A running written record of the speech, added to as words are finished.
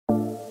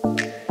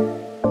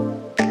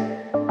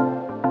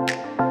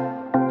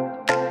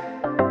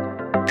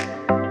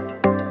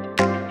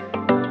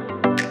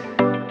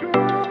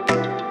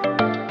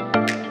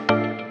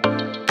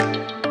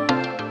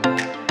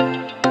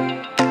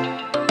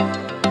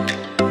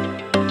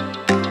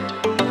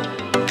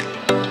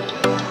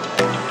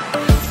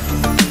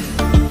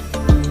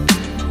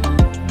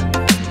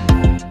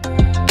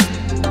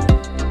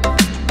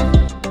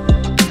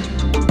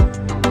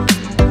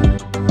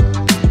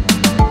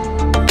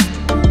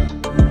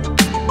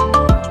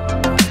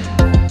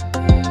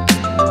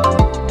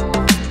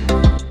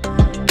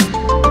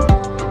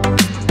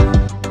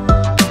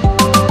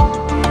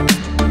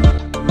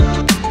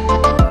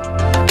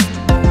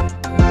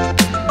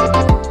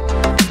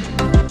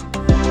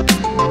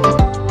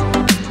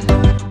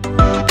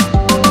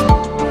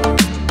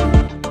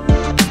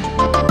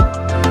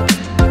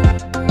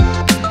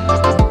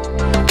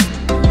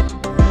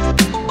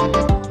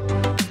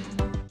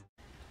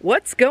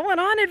What's going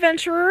on,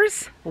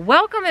 adventurers?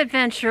 Welcome,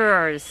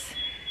 adventurers.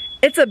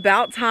 It's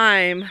about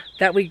time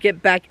that we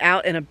get back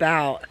out and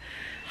about.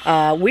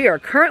 We are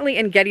currently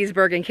in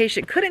Gettysburg, in case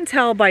you couldn't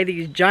tell by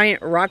these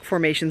giant rock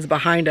formations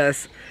behind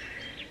us.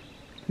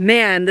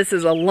 Man, this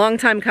is a long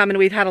time coming.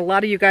 We've had a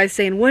lot of you guys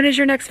saying, when is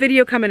your next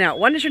video coming out?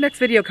 When is your next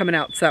video coming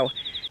out? So,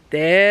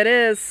 there it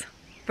is.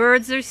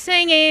 Birds are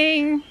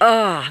singing.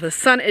 Oh, the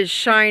sun is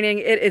shining.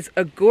 It is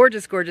a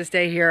gorgeous, gorgeous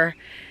day here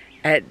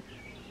at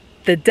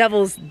the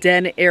Devil's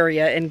Den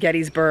area in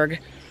Gettysburg.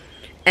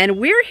 And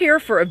we're here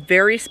for a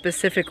very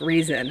specific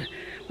reason.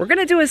 We're going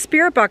to do a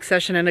spirit box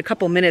session in a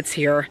couple minutes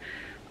here.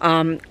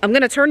 I'm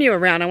going to turn you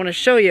around. I want to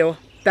show you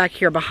back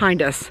here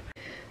behind us.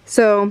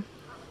 So,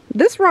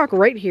 this rock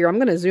right here, I'm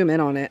going to zoom in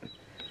on it.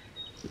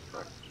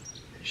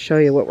 Show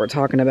you what we're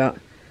talking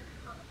about.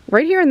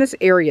 Right here in this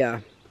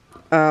area,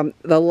 one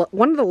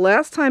of the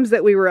last times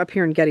that we were up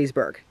here in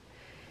Gettysburg,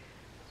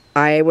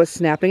 I was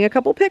snapping a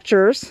couple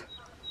pictures.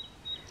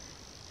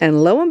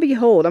 And lo and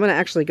behold, I'm going to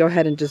actually go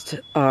ahead and just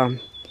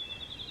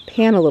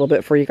pan a little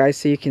bit for you guys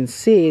so you can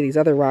see these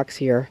other rocks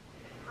here.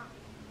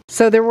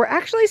 So there were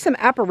actually some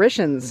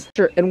apparitions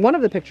in one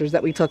of the pictures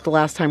that we took the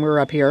last time we were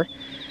up here.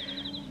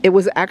 It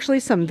was actually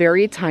some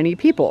very tiny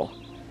people.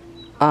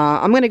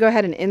 I'm going to go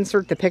ahead and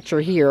insert the picture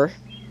here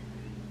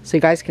so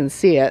you guys can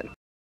see it.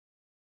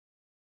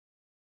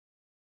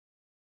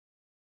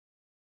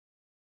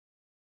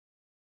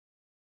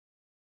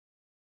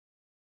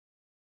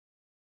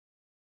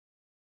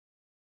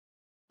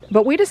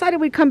 But we decided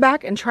we'd come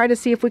back and try to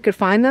see if we could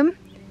find them.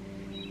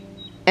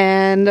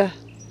 And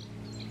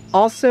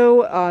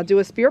also do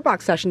a spirit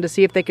box session to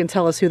see if they can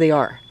tell us who they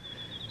are.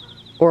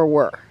 Or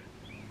were.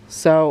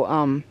 So,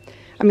 I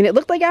mean, it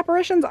looked like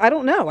apparitions. I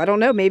don't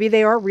know. Maybe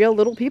they are real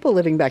little people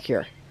living back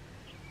here.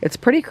 It's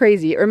pretty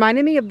crazy. It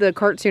reminded me of the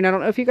cartoon. I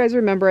don't know if you guys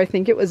remember. I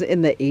think it was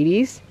in the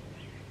 80s.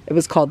 It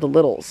was called The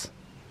Littles.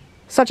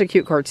 Such a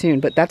cute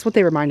cartoon, but that's what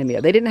they reminded me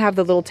of. They didn't have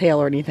the little tail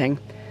or anything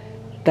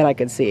that I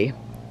could see.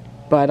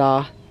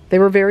 But, they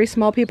were very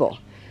small people.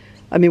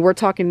 I mean, we're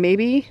talking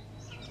maybe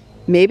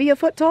a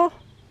foot tall.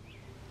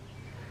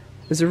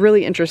 It was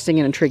really interesting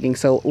and intriguing.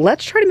 So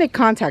let's try to make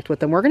contact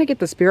with them. We're going to get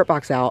the spirit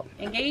box out.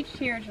 Engaged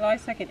here July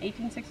 2nd,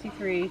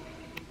 1863.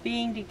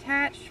 Being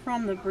detached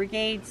from the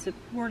brigade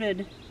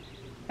supported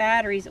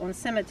batteries on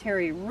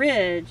Cemetery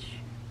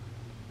Ridge.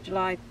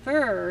 July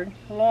 3rd.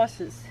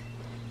 Losses.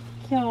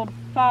 Killed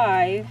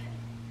 5.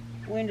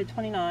 Wounded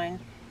 29.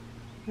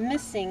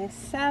 Missing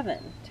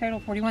 7, total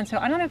 41. So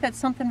I don't know if that's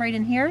something right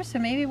in here. So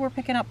maybe we're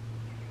picking up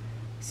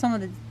some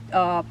of the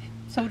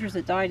soldiers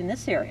that died in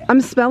this area.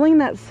 I'm smelling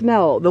that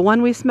smell, the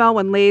one we smell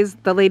when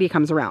the lady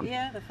comes around.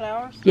 Yeah, the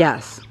flowers.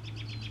 Yes.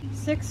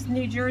 6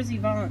 New Jersey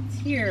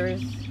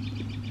volunteers.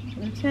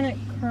 Lieutenant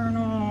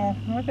Colonel,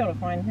 I might be able to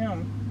find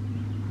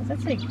him. Does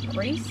that say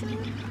Grayson?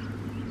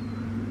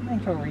 I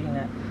think we're reading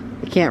that.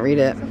 I can't read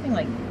it. Something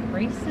like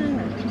Grayson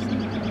or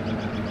Grayson.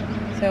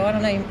 So I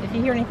don't know, if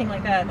you hear anything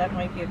like that, that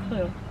might be a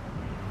clue.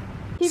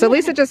 So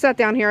Lisa just sat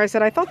down here. I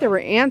said, I thought there were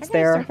ants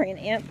there.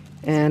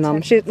 And no,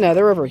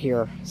 they're over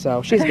here.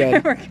 So she's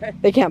good. Good.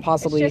 They can't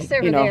possibly,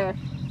 there.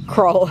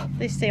 crawl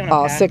They stay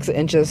on 6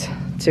 inches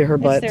to her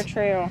butt. It's their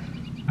trail.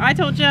 I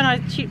told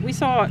Jen we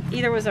saw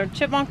either it was a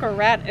chipmunk or a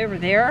rat over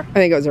there. I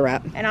think it was a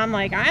rat. And I'm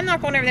like, I'm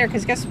not going over there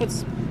because guess what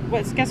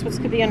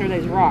could be under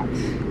those rocks?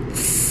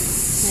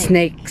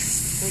 Snakes.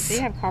 Like, they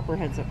have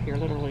copperheads up here,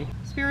 literally.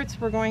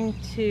 Spirits, we're going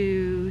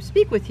to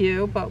speak with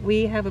you, but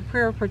we have a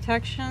prayer of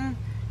protection,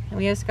 and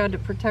we ask God to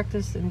protect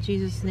us in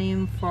Jesus'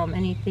 name from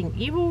anything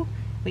evil.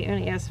 We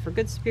only ask for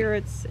good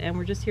spirits, and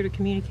we're just here to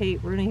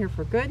communicate. We're only here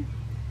for good,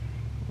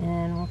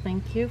 and we'll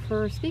thank you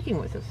for speaking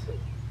with us.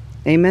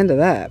 Amen to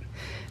that.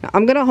 Now,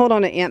 I'm going to hold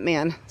on to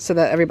Ant-Man so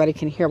that everybody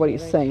can hear what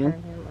he's saying.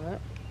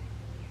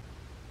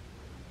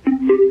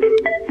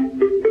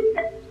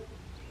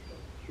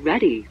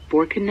 Ready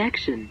for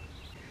connection.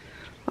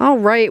 All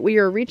right, we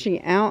are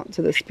reaching out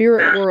to the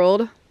spirit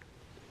world.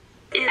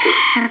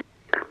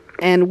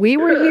 And we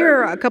were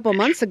here a couple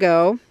months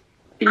ago.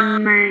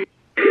 Mame.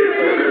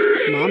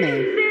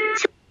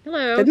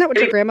 Hello. Isn't that what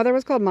your grandmother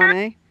was called,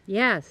 Mame?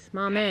 Yes,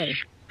 Mame.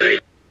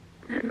 Is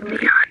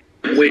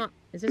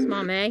this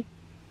Mame?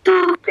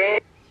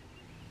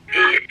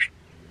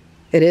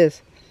 It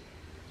is.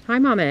 Hi,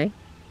 Mame.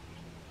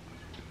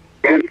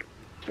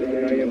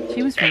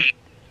 She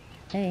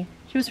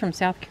was from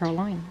South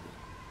Carolina.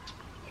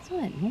 What's all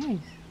that noise?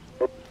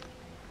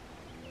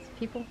 It's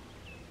people.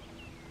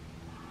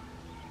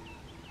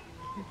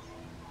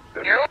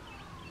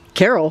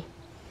 Carol.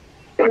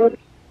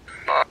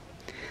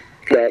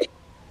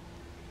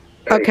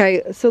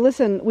 Okay, so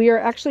listen, we are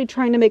actually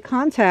trying to make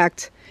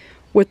contact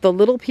with the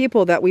little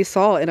people that we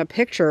saw in a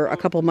picture a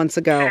couple months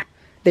ago.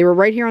 They were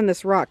right here on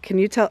this rock. Can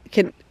you tell,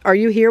 are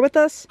you here with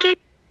us?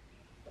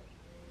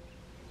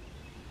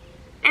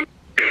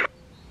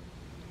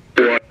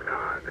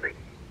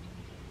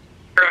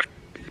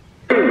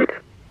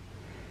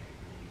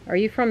 Are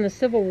you from the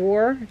Civil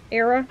War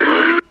era?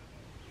 Oh,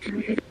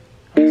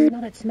 smell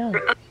that smell.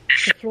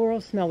 The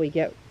floral smell we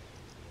get.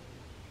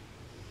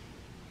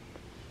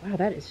 Wow,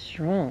 that is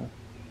strong.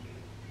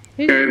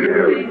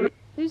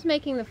 Who's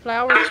making the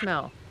flower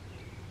smell?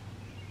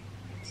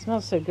 It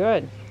smells so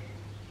good.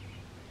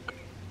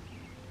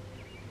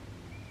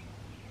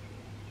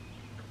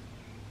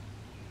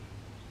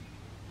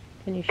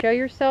 Can you show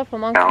yourself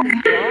amongst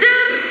the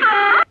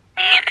rocks?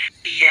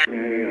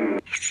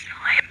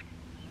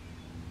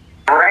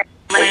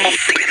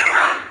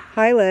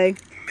 Hi, Lay.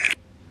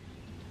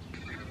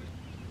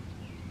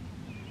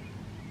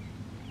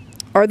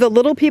 Are the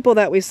little people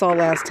that we saw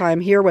last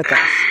time here with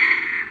us?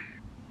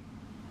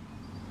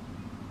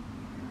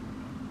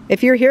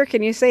 If you're here,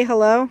 can you say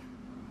hello?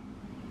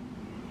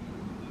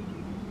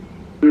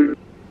 Can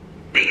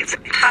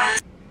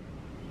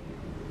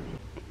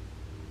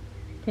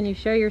you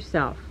show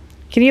yourself?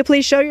 Can you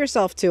please show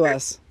yourself to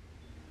us?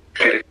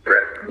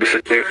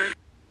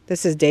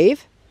 This is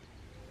Dave?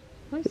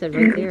 I said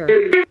right there.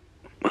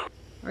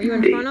 Are you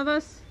in front of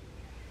us?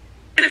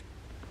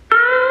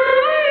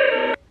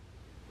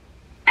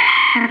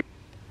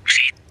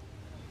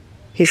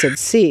 He said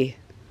C.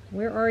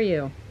 Where are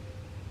you?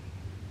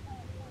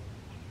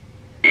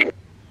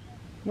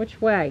 Which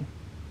way?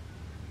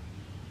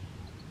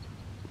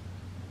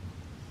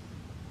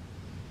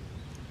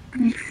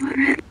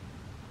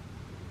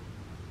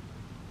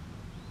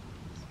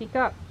 Speak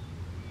up.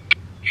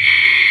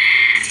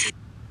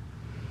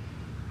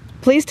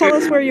 Please tell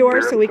us where you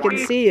are so we can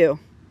see you.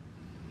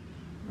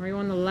 Are you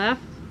on the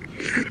left?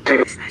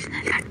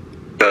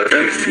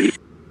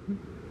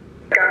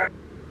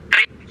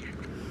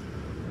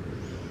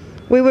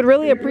 We would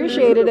really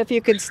appreciate it if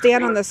you could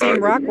stand on the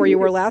same rock where you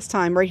were last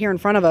time, right here in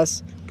front of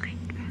us.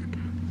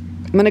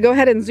 I'm going to go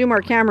ahead and zoom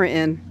our camera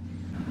in.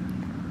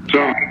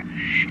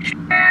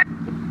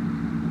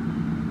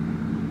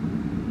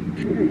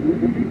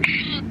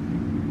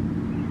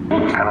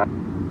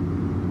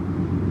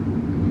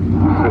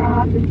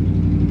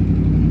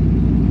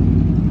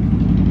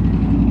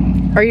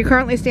 Are you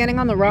currently standing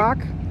on the rock?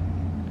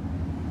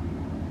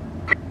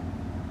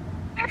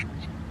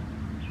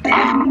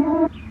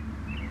 I'm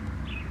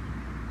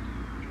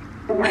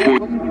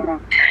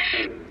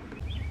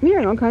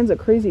hearing all kinds of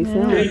crazy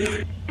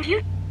sounds.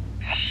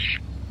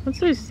 What's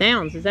those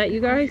sounds? Is that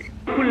you guys?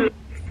 I'm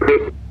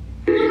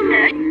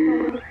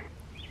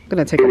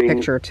gonna take a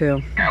picture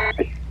too.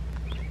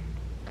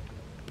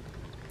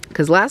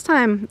 Because last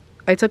time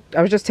I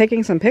was just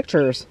taking some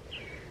pictures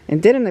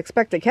and didn't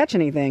expect to catch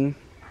anything.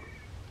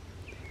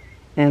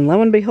 And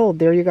lo and behold,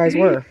 there you guys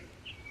were.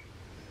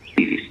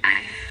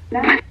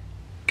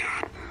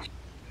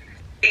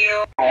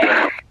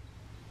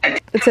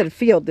 It said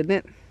field, didn't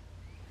it?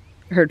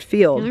 I heard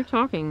field. Yeah, they're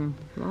talking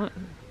a lot.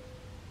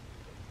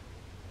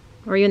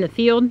 Are you in the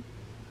field?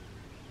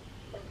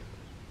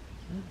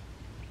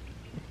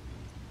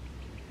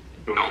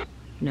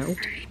 No.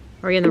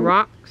 Are you in the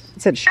rocks?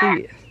 It said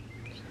street.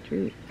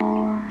 Street.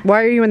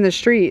 Why are you in the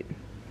street?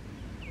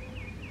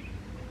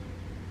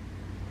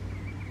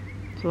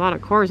 There's a lot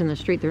of cars in the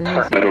street. They're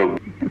noisy.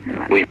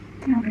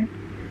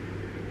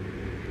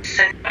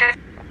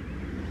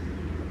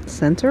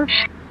 Center?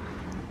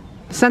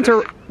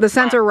 The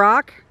center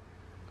rock?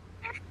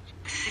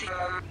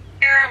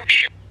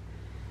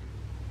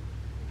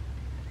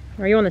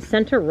 Are you on the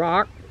center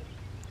rock?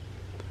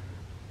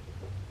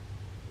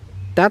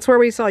 That's where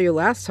we saw you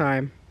last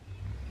time.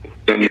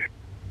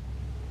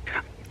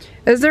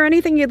 Is there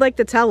anything you'd like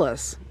to tell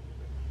us?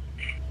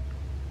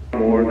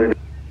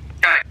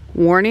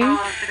 Warning?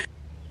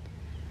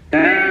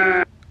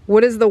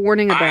 What is the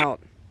warning about?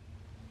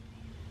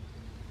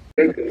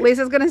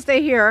 Lisa's gonna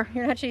stay here.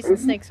 You're not chasing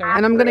snakes, are you?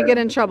 And I'm gonna get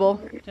in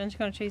trouble. Jen's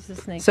gonna chase the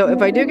snake. So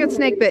if I do get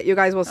snake bit, you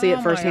guys will see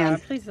it firsthand.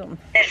 God, please don't.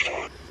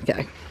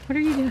 Okay. What are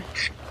you doing?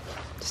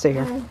 Stay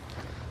here.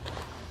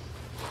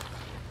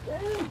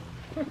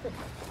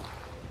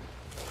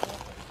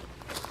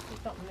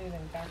 Something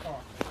moving. Back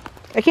off.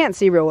 I can't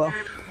see real well.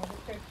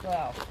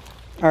 Wow.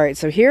 Alright,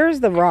 so here's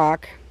the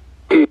rock.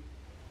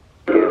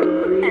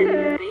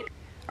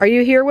 Are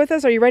you here with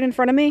us? Are you right in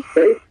front of me?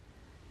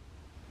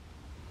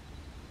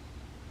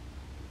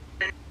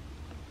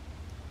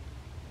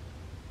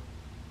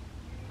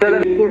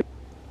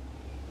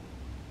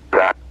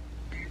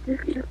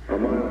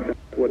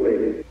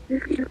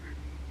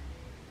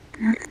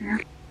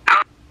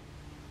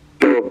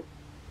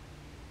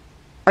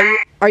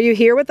 Are you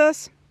here with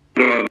us?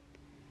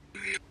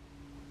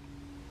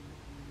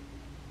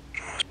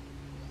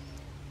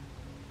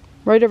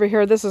 Right over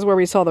here, this is where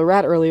we saw the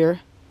rat earlier.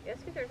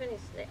 Ask if there's any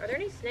snakes. Are there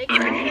any snakes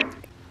out here?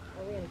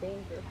 Are we in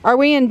danger? Are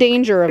we in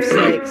danger of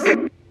snakes?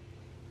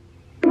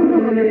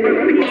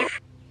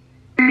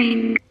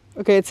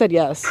 Okay, it said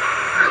yes.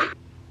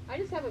 I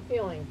just have a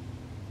feeling.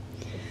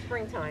 It's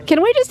springtime.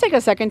 Can we just take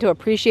a second to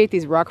appreciate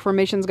these rock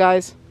formations,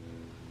 guys?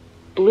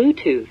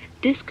 Bluetooth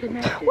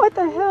disconnected. What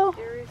the hell?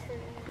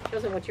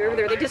 Doesn't want you over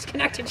there. They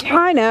disconnected you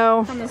I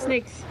know. from the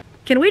snakes.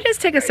 Can we just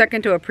take a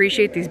second to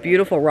appreciate these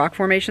beautiful rock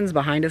formations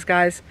behind us,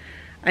 guys?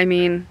 I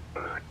mean,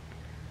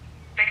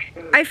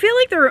 I feel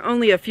like there are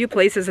only a few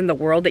places in the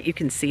world that you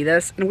can see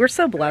this, and we're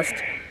so blessed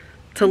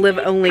to live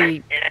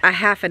only a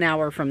half an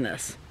hour from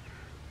this.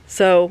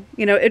 So,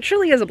 you know, it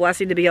truly is a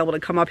blessing to be able to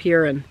come up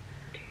here and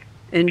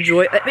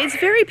enjoy. I mean, it's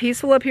very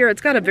peaceful up here.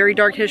 It's got a very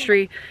dark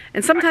history,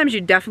 and sometimes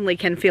you definitely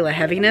can feel a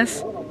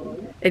heaviness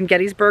in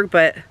Gettysburg,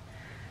 but,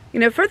 you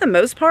know, for the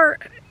most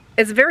part,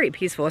 it's very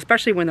peaceful,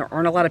 especially when there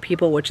aren't a lot of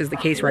people, which is the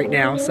case right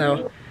now.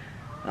 So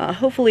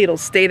hopefully it'll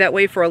stay that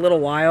way for a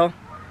little while.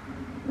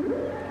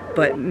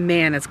 But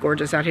man, it's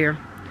gorgeous out here.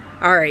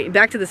 All right,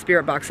 back to the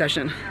spirit box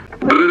session.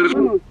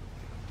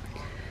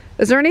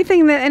 Is there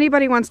anything that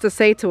anybody wants to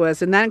say to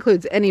us? And that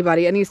includes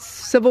anybody, any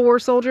Civil War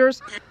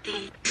soldiers?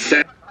 Geese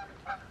are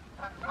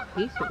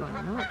going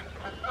up.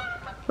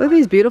 Look at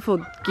these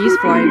beautiful geese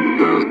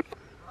flying.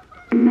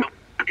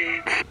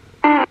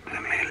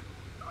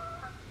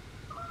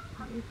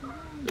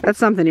 That's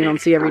something you don't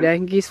see every day.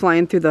 Geese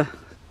flying through the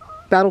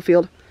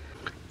battlefield.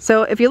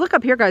 So if you look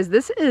up here, guys,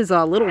 this is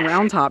a little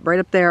round top right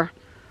up there,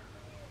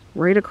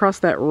 right across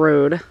that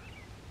road.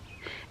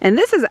 And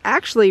this is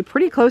actually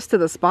pretty close to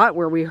the spot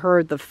where we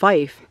heard the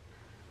fife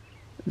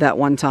that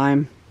one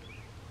time.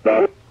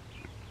 Oh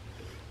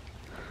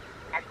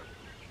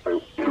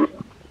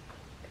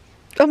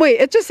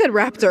wait, it just said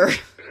Raptor.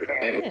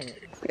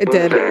 It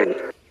did.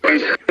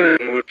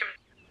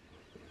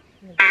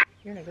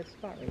 You're in a good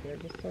spot right there.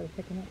 Just started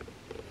picking up.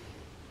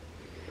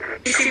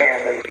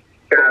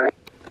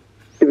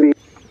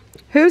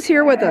 Who's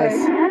here with us?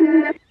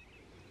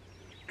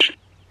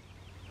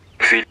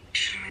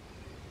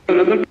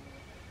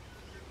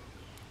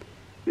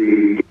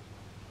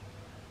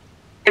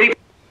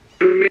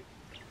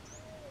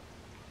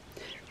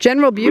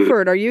 General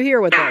Buford, are you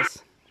here with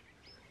us?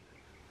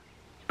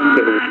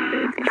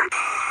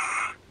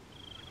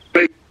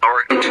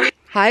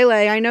 Hi,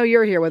 Lay. I know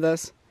you're here with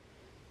us.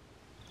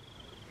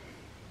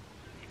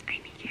 I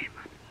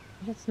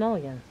can smell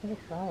again. Look at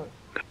flowers.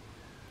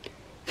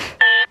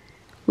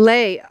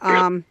 Lay,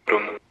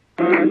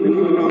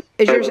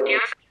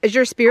 is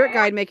your spirit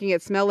guide making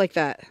it smell like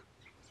that?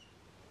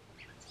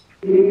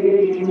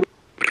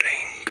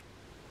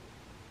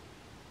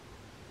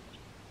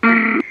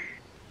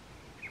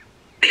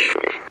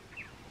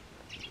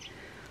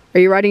 Are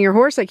you riding your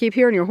horse? I keep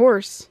hearing your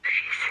horse.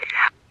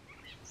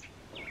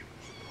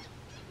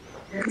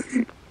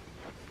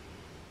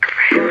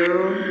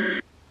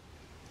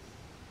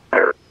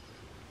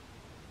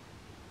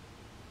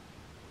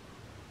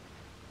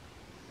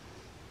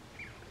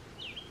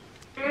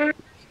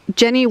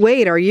 Jenny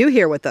Wade, are you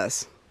here with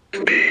us?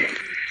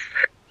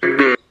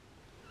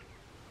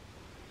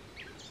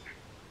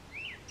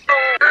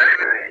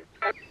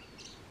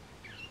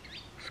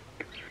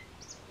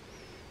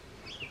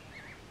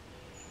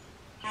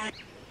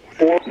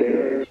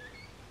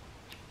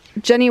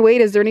 Jenny Wade,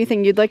 is there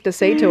anything you'd like to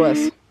say to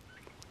us?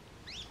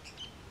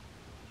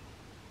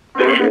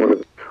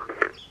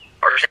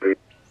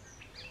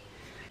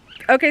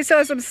 Okay, so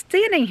as I'm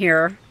standing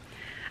here,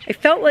 I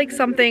felt like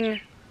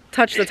something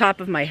touched the top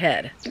of my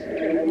head.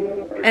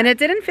 And it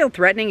didn't feel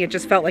threatening, it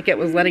just felt like it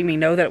was letting me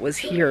know that it was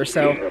here.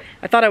 So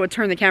I thought I would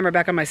turn the camera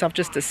back on myself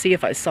just to see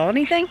if I saw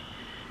anything.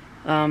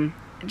 It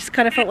just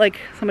kind of felt like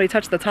somebody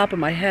touched the top of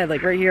my head,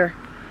 like right here.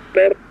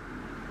 A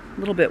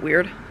little bit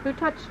weird. Who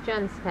touched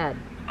Jen's head?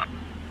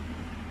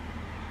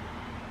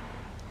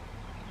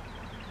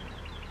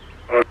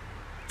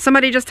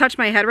 Somebody just touched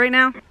my head right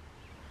now?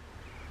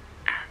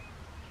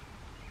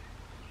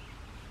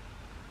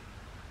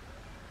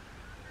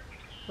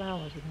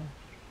 Flowers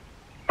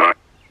again.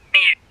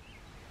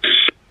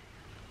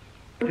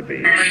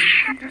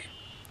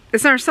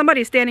 Is there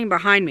somebody standing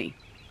behind me?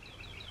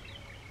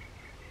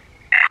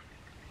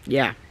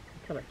 Yeah.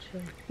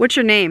 What's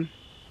your name?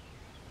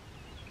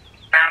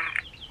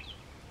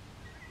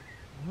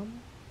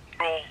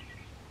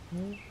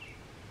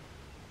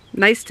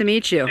 Nice to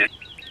meet you.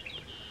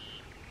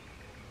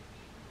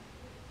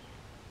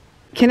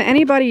 Can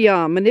anybody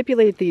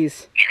manipulate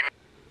these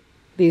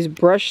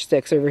brush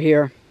sticks over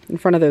here in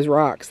front of those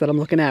rocks that I'm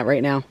looking at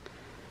right now?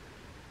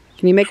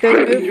 Can you make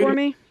those move for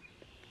me?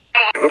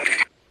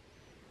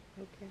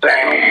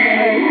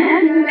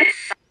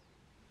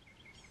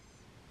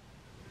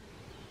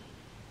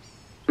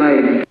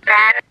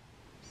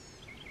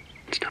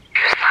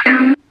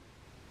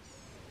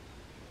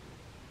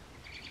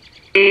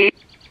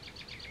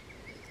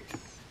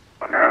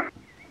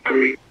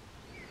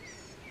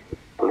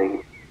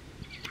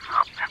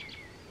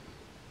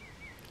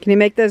 Can you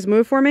make those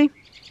move for me?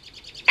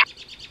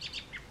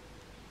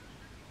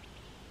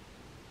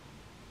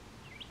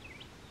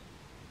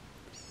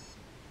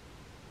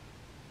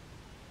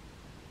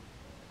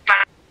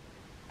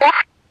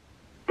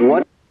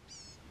 What?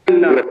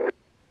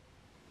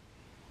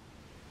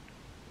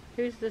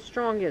 Who's the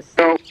strongest?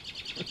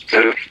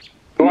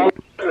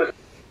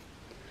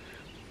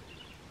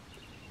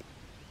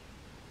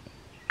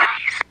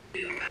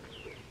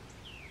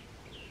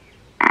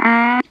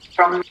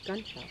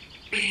 Gunshot.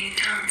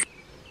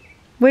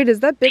 Wait,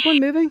 is that big one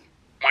moving?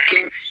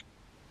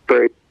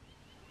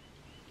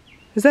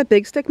 Is that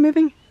big stick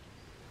moving?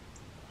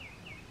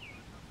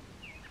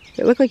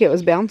 It looked like it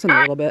was bouncing a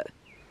little bit.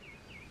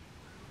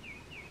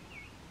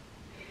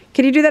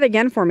 Can you do that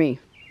again for me?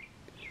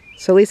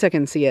 So Lisa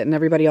can see it and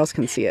everybody else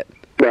can see it.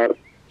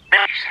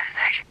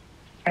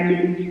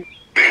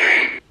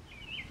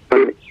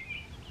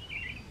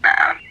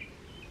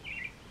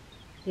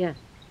 Yeah.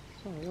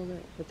 So a little bit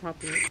at the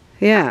top of it.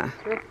 Yeah.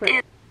 Real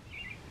quick.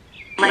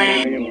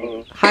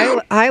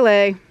 Hi,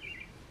 Lay.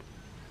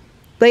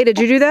 Lay, did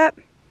you do that?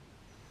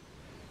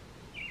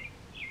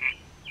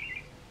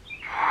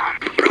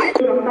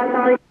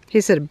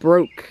 He said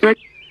broke.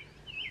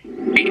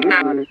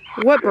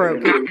 What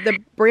broke? The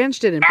branch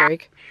didn't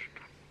break.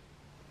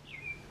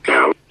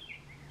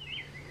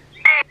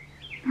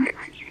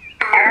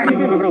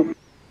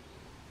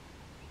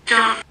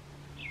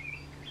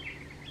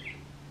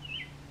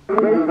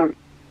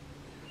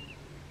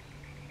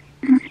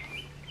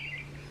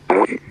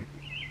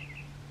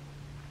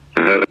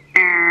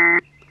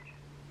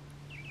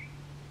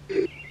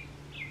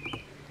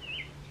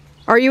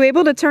 Are you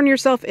able to turn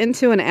yourself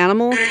into an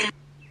animal?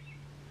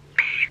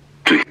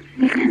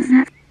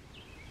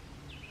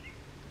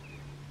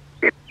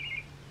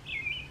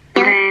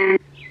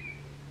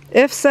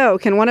 If so,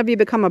 can one of you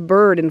become a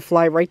bird and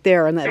fly right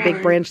there on that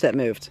big branch that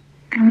moved?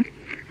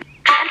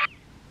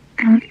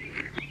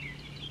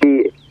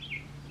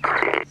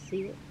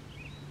 See it.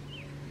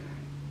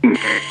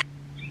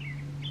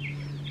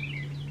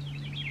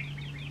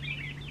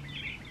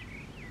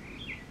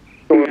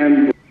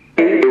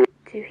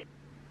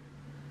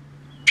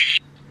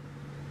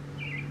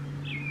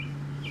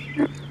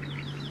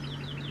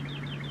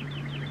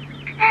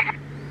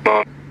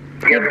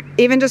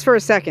 Even just for a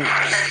second.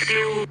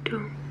 You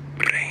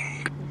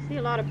see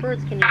a lot of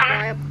birds. Can you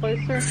fly up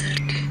closer?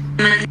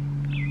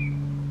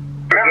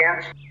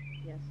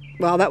 Yes.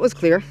 Well, that was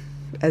clear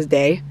as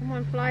day. Come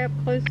on, fly up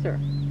closer.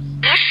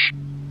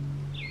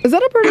 Is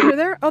that a bird over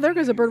there? Oh, there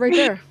goes a bird right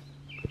there.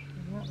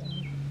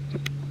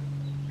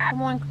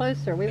 Come on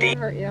closer. We won't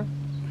hurt you.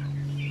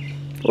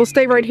 We'll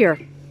stay right here.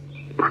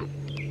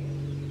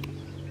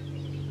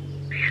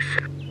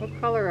 What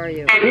color are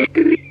you?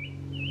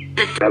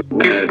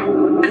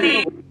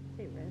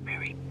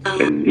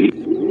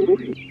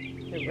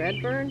 The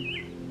red bird?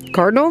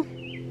 Cardinal?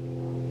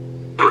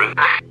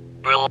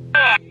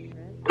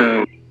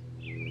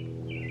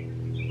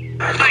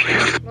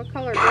 What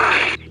color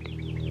bird?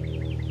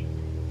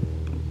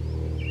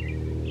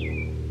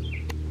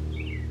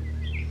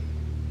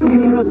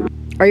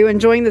 Are you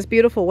enjoying this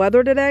beautiful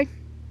weather today?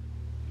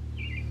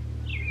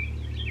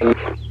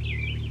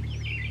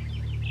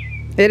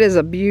 It is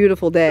a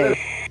beautiful day.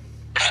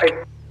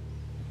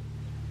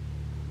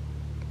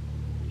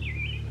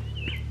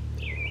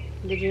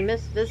 Did you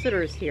miss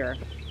visitors here?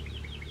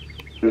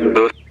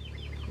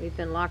 We've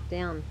been locked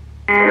down.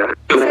 I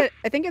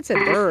think it said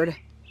bird.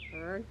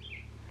 Bird?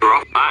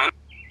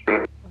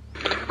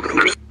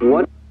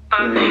 What?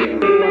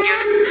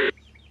 I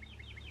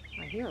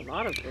hear a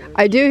lot of birds.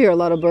 I do hear a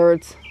lot of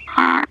birds.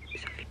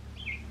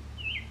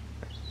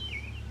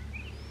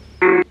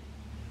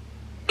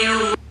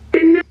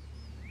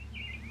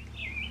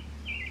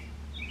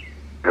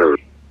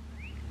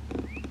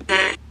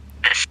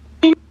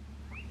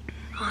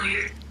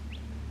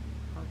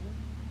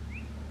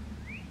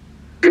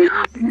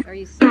 Are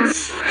you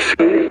serious?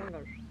 It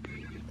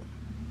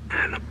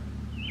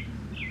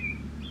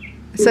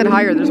said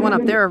higher. There's one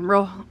up there,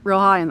 real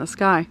high in the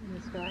sky. In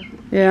the sky?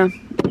 Yeah.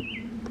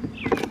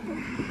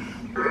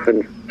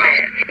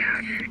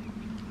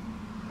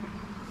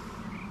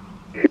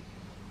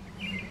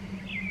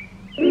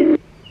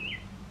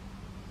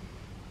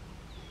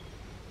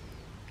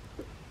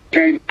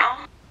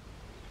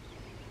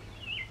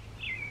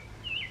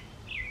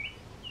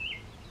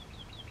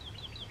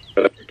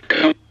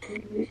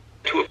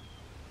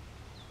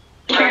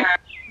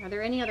 Are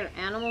there any other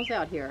animals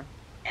out here?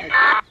 Like,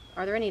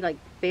 are there any, like,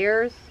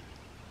 bears?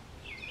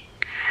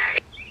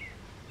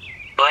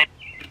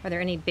 Are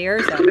there any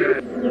bears out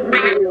here?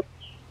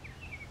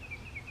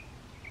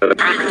 These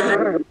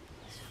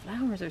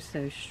flowers are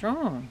so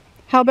strong.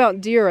 How about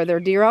deer? Are there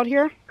deer out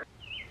here?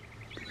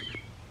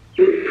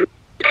 Deer.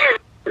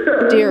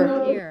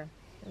 Deer.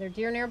 Are there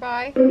deer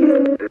nearby?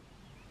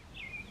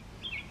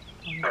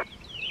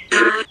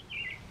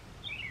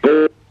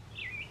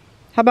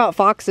 How about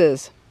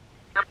foxes?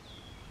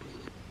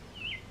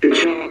 Did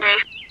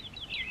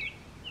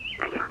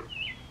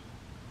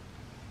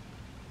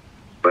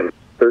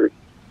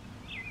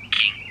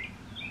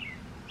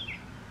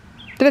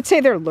it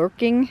say they're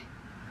lurking?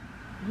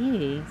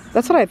 Yes.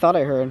 That's what I thought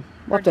I heard.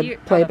 We'll have to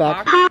play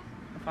back. The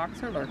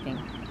fox are lurking.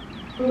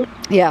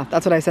 Yeah,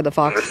 that's what I said, the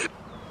fox.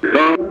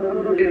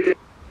 Probably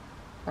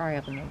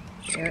up in the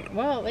air.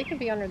 Well, they could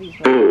be under these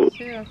rocks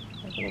too.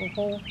 Like a little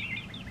hole.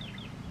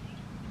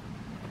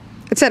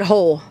 It said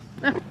hole.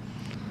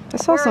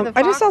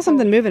 I just saw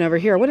something moving over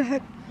here. What the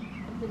heck?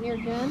 Is it near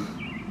Jen?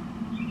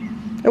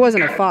 It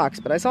wasn't a fox,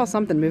 but I saw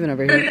something moving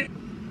over here.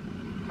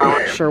 I'm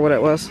not sure what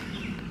it was.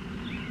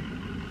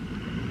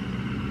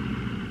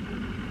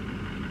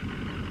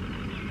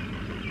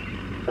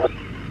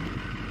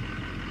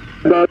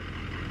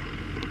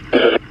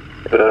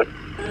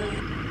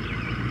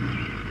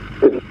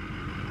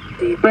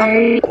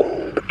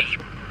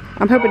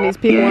 I'm hoping these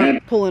people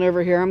aren't pulling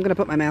over here. I'm going to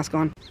put my mask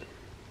on.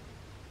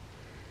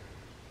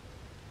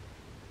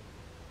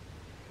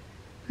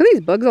 Who are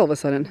these bugs all of a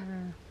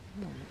sudden?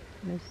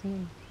 No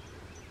scene.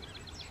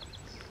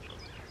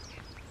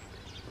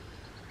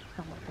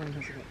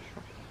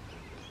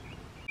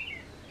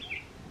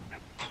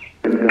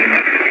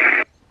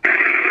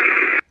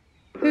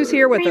 Who's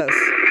here with us?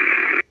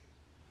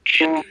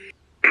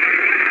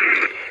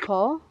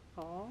 Paul?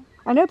 Paul?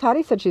 I know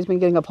Patty said she's been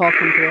getting a Paul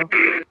come through.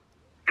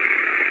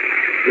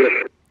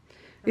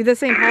 You the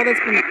same Paul that's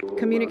been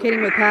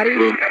communicating with Patty?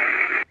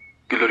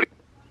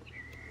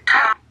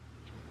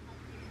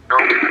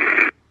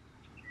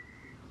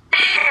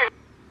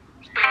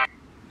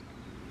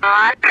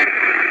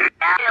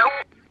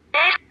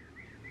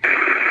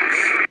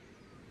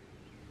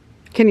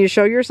 Can you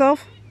show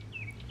yourself?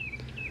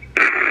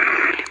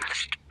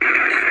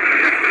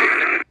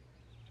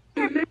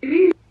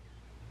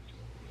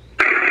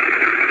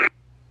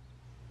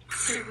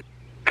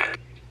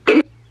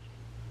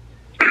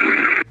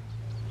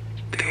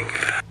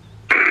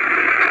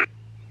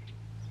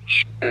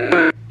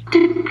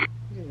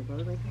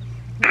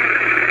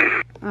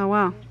 Oh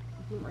wow.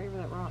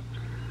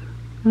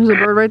 There's a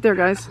bird right there,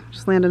 guys.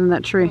 Just landed in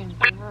that tree. Is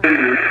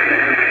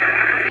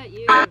that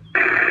you?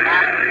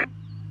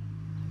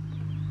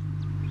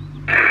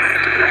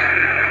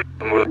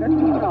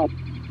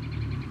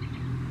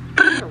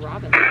 Are you a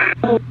robin?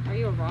 Are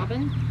you a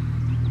robin?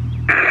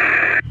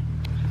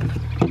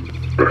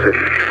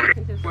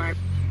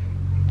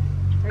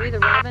 Are you the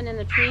robin in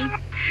the tree?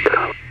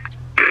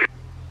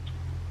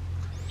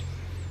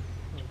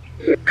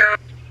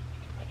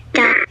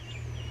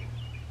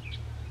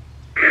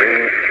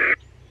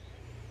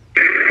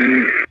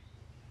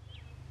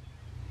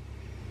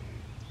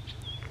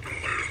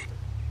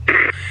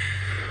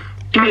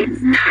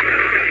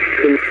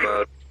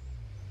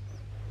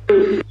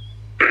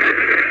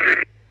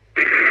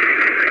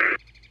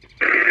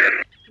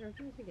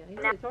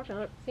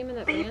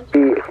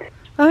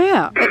 Oh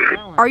yeah.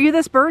 Are you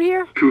this bird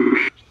here?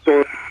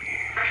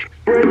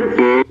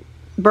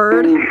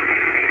 Bird?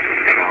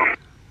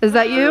 Is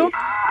that you?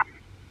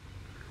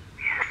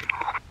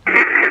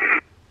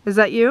 Is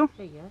that you?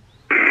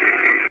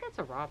 That's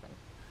a robin.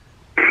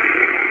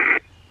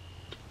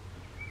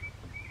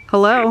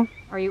 Hello?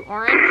 Are you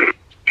orange?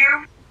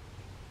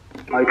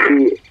 I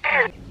see.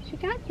 What you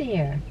got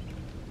there?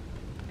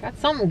 Got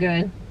something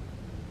good.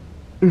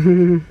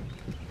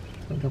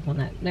 Look up on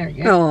that. There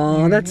you go.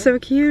 Oh, that's so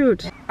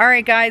cute. All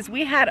right, guys,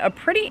 we had a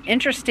pretty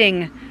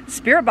interesting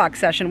spirit box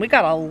session. We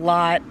got a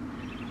lot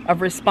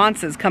of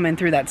responses coming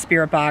through that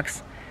spirit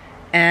box.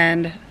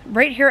 And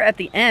right here at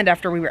the end,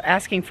 after we were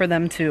asking for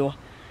them to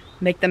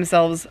make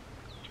themselves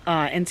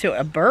into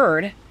a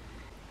bird,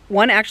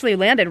 one actually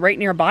landed right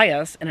nearby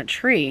us in a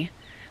tree.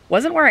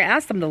 Wasn't where I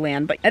asked them to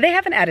land, but they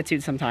have an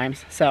attitude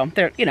sometimes. So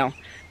they're, you know,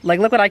 like,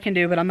 look what I can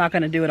do, but I'm not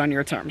going to do it on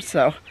your terms.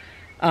 So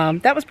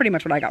that was pretty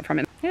much what I got from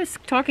it. He was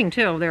talking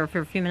too there for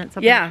a few minutes.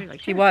 Up Yeah, in the tree,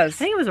 like, he was. I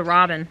think it was a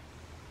robin.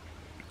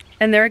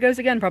 And there it goes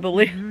again,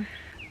 probably.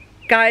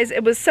 Guys,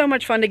 it was so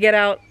much fun to get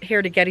out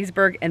here to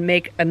Gettysburg and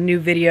make a new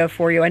video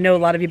for you. I know a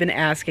lot of you have been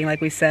asking,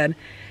 like we said.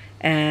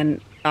 And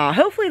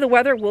hopefully the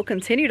weather will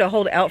continue to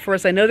hold out for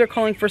us. I know they're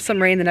calling for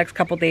some rain the next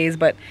couple days,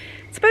 but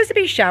it's supposed to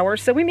be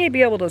showers, so we may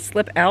be able to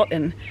slip out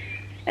and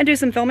do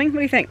some filming. What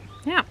do you think?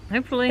 Yeah,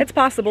 hopefully. It's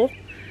possible.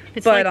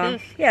 It's but like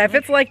this. yeah, if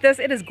it's like this,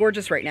 it is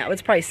gorgeous right now.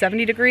 It's probably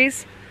 70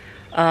 degrees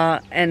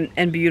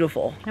and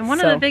beautiful. And one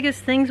of the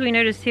biggest things we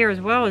noticed here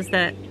as well is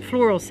that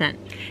floral scent.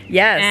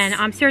 Yes. And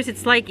I'm serious,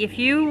 it's like if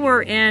you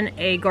were in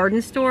a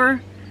garden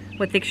store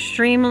with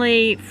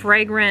extremely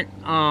fragrant,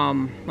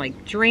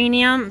 like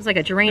geranium. It's like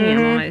a geranium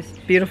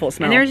almost. Beautiful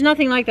smell. And there's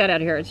nothing like that out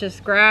here. It's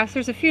just grass.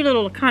 There's a few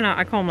little kind of,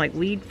 I call them like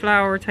weed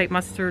flower type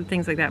mustard,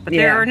 things like that. But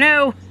there are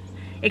no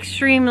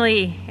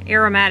extremely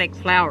aromatic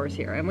flowers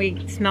here. And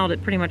we smelled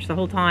it pretty much the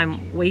whole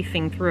time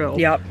wafting through.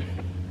 Yep.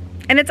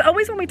 And it's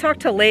always when we talk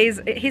to Lay's,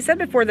 he said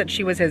before that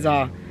she was his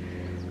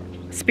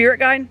spirit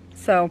guide.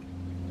 So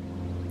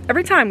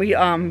every time we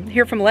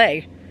hear from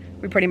Lay,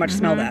 we pretty much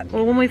smell that.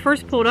 Well, when we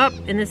first pulled up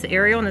in this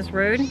area on this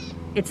road,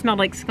 it smelled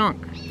like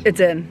skunk. It's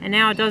in. And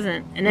now it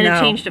doesn't. And then it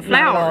changed to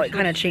flowers. It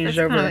kind of changed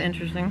over. Kind of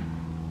interesting.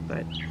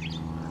 But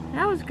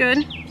that was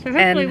good. So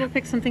hopefully we'll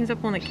pick some things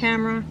up on the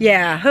camera.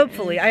 Yeah,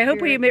 hopefully. I hope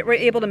we were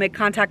able to make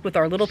contact with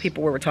our little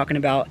people we were talking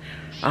about.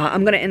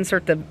 I'm going to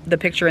insert the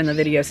picture in the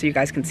video so you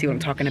guys can see what I'm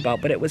talking about,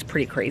 but it was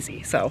pretty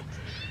crazy. So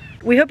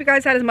we hope you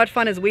guys had as much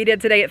fun as we did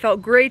today. It felt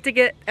great to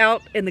get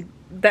out in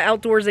the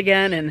outdoors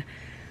again and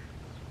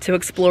to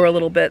explore a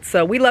little bit.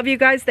 So we love you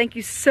guys. Thank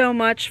you so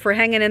much for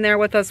hanging in there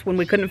with us when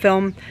we couldn't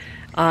film.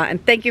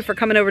 And thank you for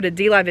coming over to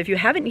D-Live. If you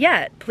haven't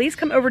yet, please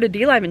come over to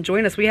D-Live and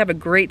join us. We have a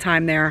great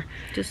time there.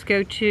 Just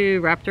go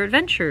to Raptor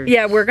Adventures.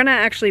 Yeah, we're going to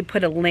actually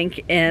put a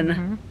link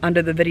in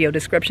under the video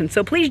description.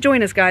 So please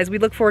join us, guys. We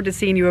look forward to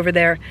seeing you over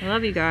there. I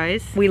love you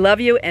guys. We love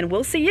you, and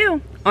we'll see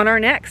you on our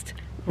next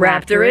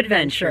Raptor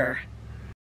Adventure.